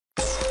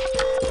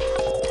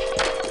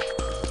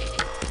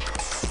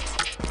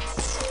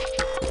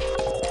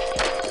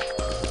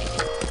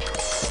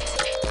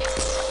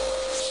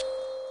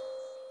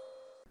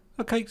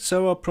Okay,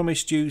 so I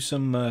promised you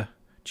some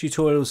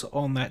tutorials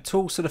on that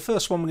tool. So the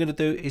first one we're going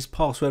to do is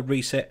password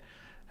reset,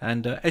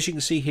 and as you can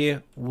see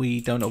here,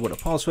 we don't know what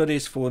the password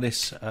is for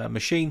this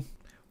machine.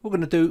 What we're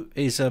going to do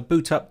is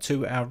boot up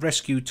to our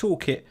Rescue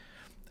Toolkit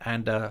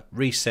and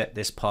reset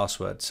this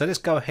password. So let's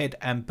go ahead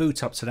and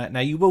boot up to that.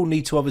 Now you will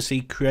need to obviously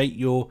create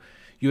your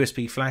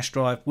USB flash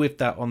drive with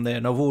that on there,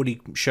 and I've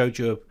already showed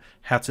you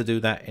how to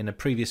do that in a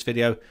previous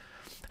video.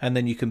 And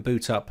then you can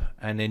boot up,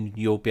 and then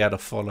you'll be able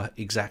to follow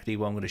exactly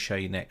what I'm going to show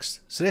you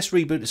next. So let's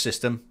reboot the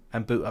system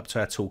and boot up to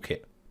our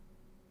toolkit.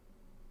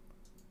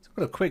 So I'm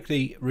going to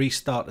quickly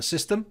restart the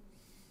system.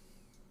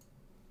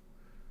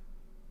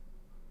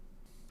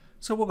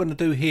 So what we're going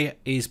to do here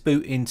is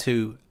boot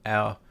into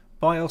our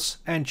BIOS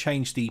and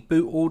change the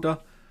boot order.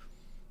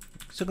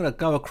 So I'm going to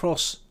go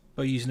across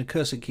by using the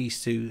cursor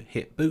keys to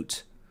hit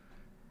boot.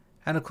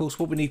 And of course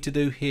what we need to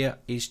do here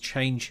is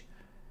change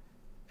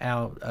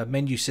our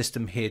menu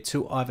system here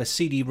to either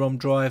CD-ROM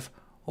drive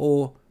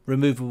or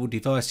removable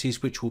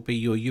devices, which will be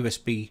your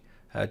USB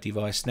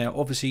device. Now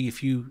obviously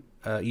if you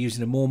are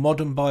using a more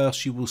modern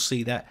BIOS, you will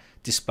see that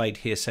displayed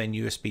here saying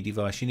USB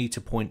device. You need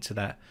to point to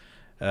that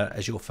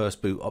as your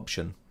first boot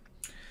option.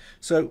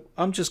 So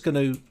I'm just going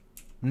to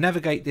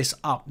navigate this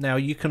up. Now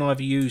you can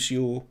either use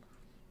your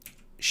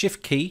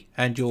shift key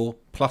and your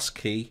plus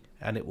key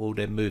and it will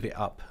then move it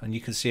up, and you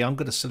can see I'm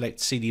going to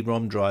select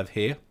CD-ROM drive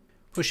here.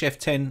 Push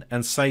F10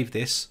 and save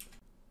this.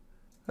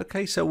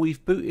 Okay, so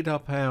we've booted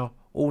up our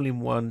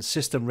all-in-one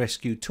System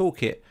Rescue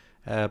Toolkit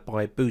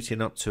by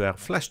booting up to our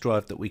flash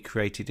drive that we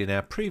created in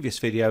our previous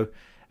video.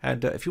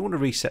 And if you want to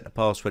reset the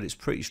password, it's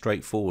pretty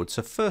straightforward.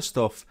 So first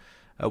off,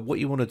 what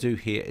you want to do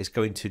here is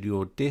go into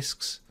your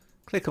disks,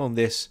 click on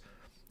this,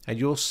 and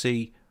you'll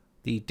see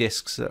the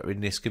disks that are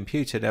in this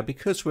computer. Now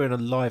because we're in a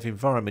live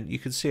environment, you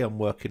can see I'm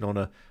working on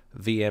a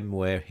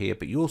VMware here,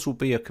 but yours will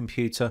be a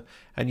computer,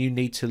 and you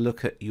need to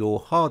look at your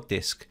hard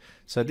disk.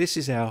 So this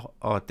is our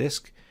hard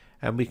disk,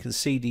 and we can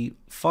see the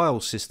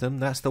file system.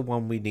 That's the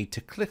one we need to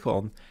click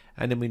on,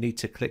 and then we need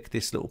to click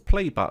this little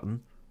play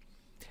button,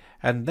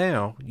 and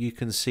now you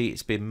can see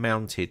it's been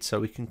mounted.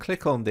 So we can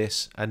click on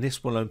this, and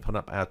this will open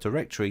up our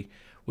directory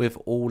with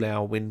all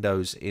our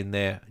windows in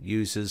there,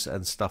 users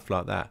and stuff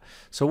like that.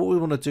 So what we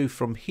want to do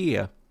from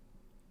here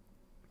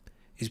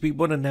is we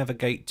want to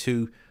navigate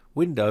to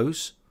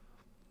Windows,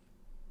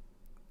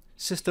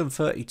 System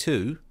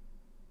 32.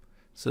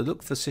 So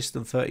look for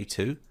System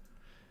 32.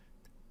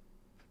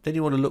 Then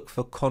you want to look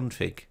for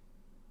Config,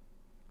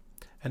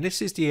 and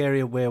this is the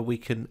area where we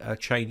can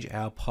change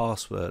our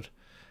password.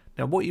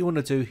 Now what you want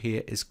to do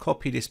here is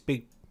copy this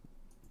big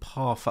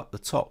path up the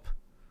top.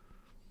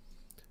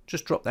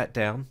 Just drop that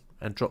down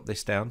and drop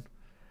this down.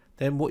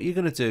 Then what you're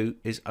going to do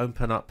is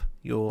open up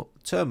your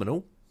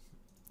terminal.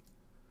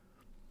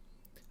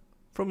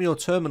 From your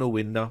terminal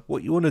window,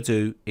 what you want to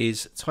do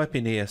is type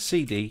in here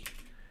CD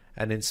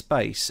and then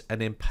space,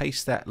 and then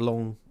paste that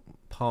long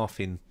path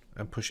in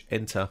and push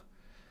enter,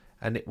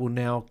 and it will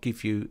now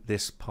give you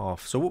this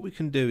path. So what we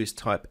can do is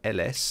type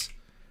ls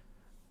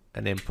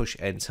and then push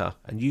enter,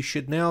 and you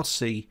should now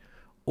see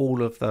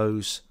all of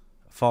those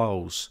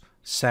files: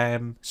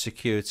 SAM,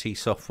 security,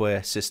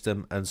 software,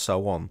 system, and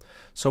so on.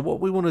 So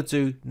what we want to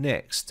do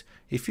next,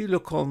 if you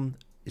look on,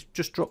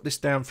 just drop this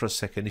down for a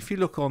second. If you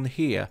look on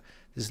here,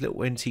 there's a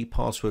little NT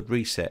password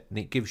reset, and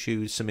it gives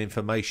you some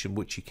information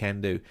which you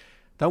can do.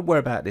 Don't worry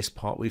about this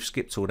part, we've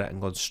skipped all that and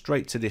gone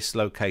straight to this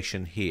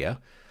location here,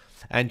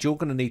 and you're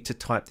going to need to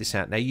type this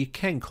out. Now you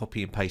can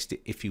copy and paste it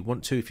if you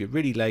want to. If you're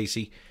really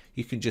lazy,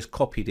 you can just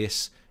copy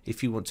this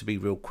if you want to be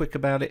real quick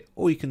about it,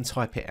 or you can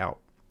type it out.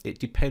 It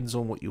depends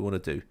on what you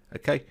want to do.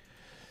 Okay,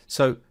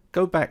 so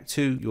go back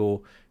to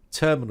your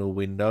terminal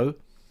window,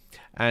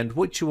 and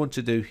what you want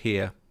to do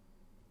here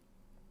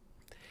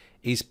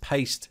is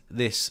paste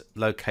this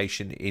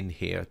location in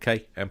here,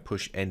 okay, and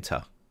push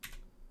enter.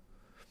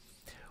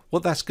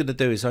 What that's going to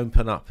do is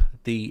open up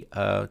the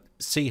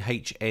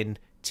CHNTPW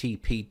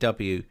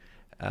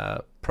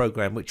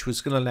program, which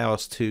was going to allow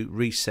us to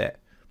reset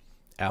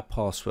our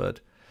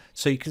password.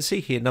 So you can see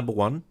here number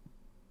 1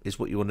 is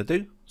what you want to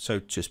do.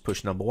 So just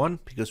push number 1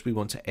 because we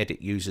want to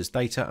edit users'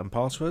 data and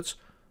passwords.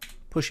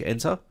 Push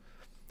enter,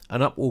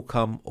 and up will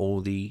come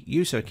all the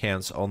user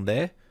accounts on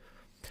there.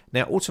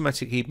 Now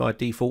automatically, by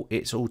default,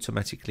 it's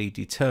automatically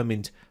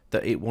determined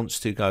that it wants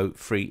to go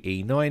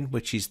 3E9,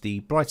 which is the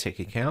Brightech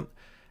account,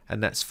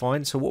 and that's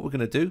fine. So what we're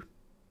going to do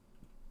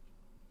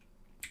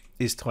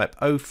is type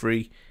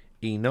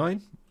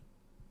 03E9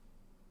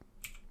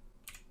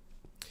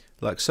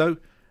 like so,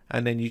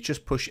 and then you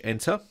just push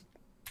enter,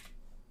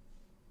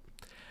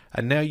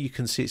 and now you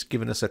can see it's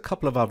given us a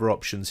couple of other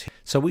options.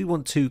 So we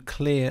want to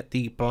clear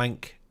the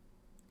blank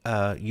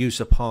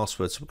user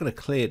password, so we're going to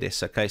clear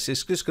this. Okay, so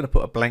it's just going to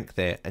put a blank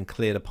there and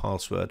clear the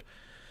password.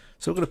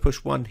 So we're going to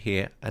push 1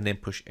 here and then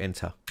push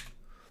enter.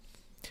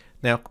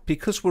 Now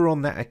because we're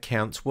on that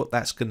account, what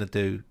that's going to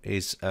do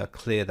is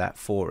clear that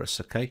for us.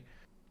 Okay,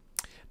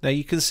 now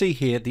you can see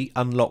here the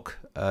unlock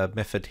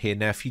method here.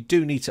 Now if you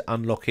do need to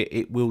unlock it,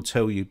 it will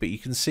tell you, but you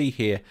can see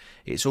here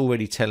it's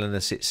already telling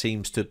us it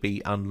seems to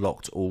be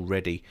unlocked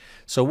already.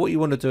 So what you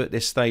want to do at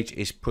this stage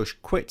is push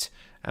quit,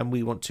 and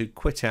we want to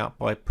quit out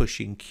by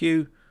pushing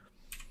Q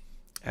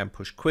and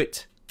push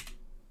quit.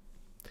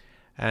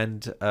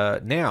 And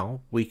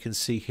now we can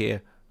see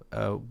here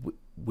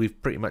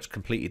we've pretty much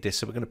completed this.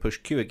 So we're going to push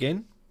Q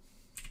again,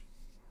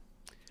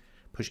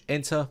 push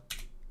enter,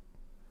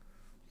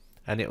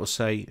 and it will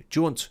say, do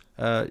you want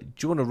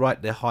to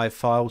write the Hive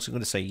files? I'm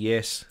going to say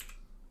yes,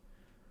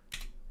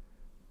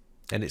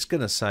 and it's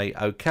going to say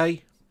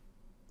OK.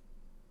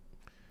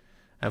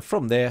 And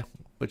from there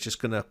we're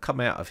just going to come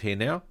out of here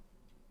now.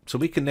 So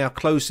we can now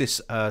close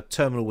this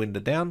terminal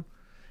window down,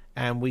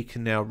 and we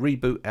can now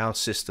reboot our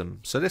system.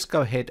 So let's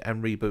go ahead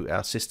and reboot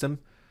our system.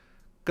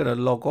 Going to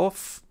log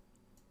off.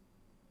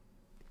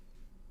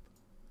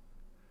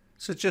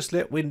 So just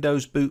let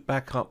Windows boot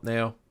back up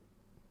now,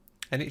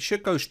 and it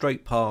should go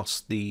straight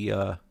past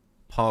the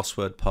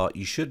password part.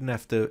 You shouldn't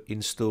have to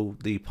install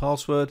the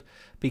password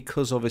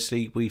because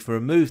obviously we've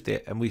removed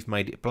it and we've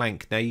made it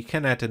blank. Now you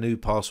can add a new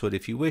password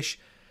if you wish,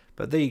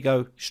 but there you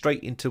go,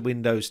 straight into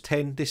Windows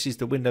 10. This is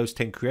the Windows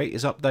 10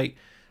 Creators Update,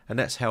 and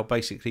that's how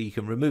basically you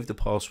can remove the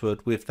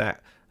password with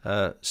that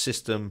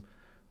System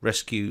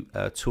Rescue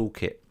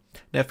Toolkit.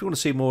 Now if you want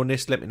to see more on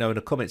this, let me know in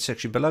the comment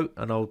section below,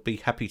 and I'll be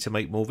happy to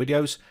make more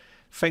videos.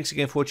 Thanks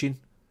again for watching.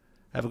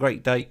 Have a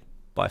great day.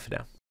 Bye for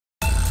now.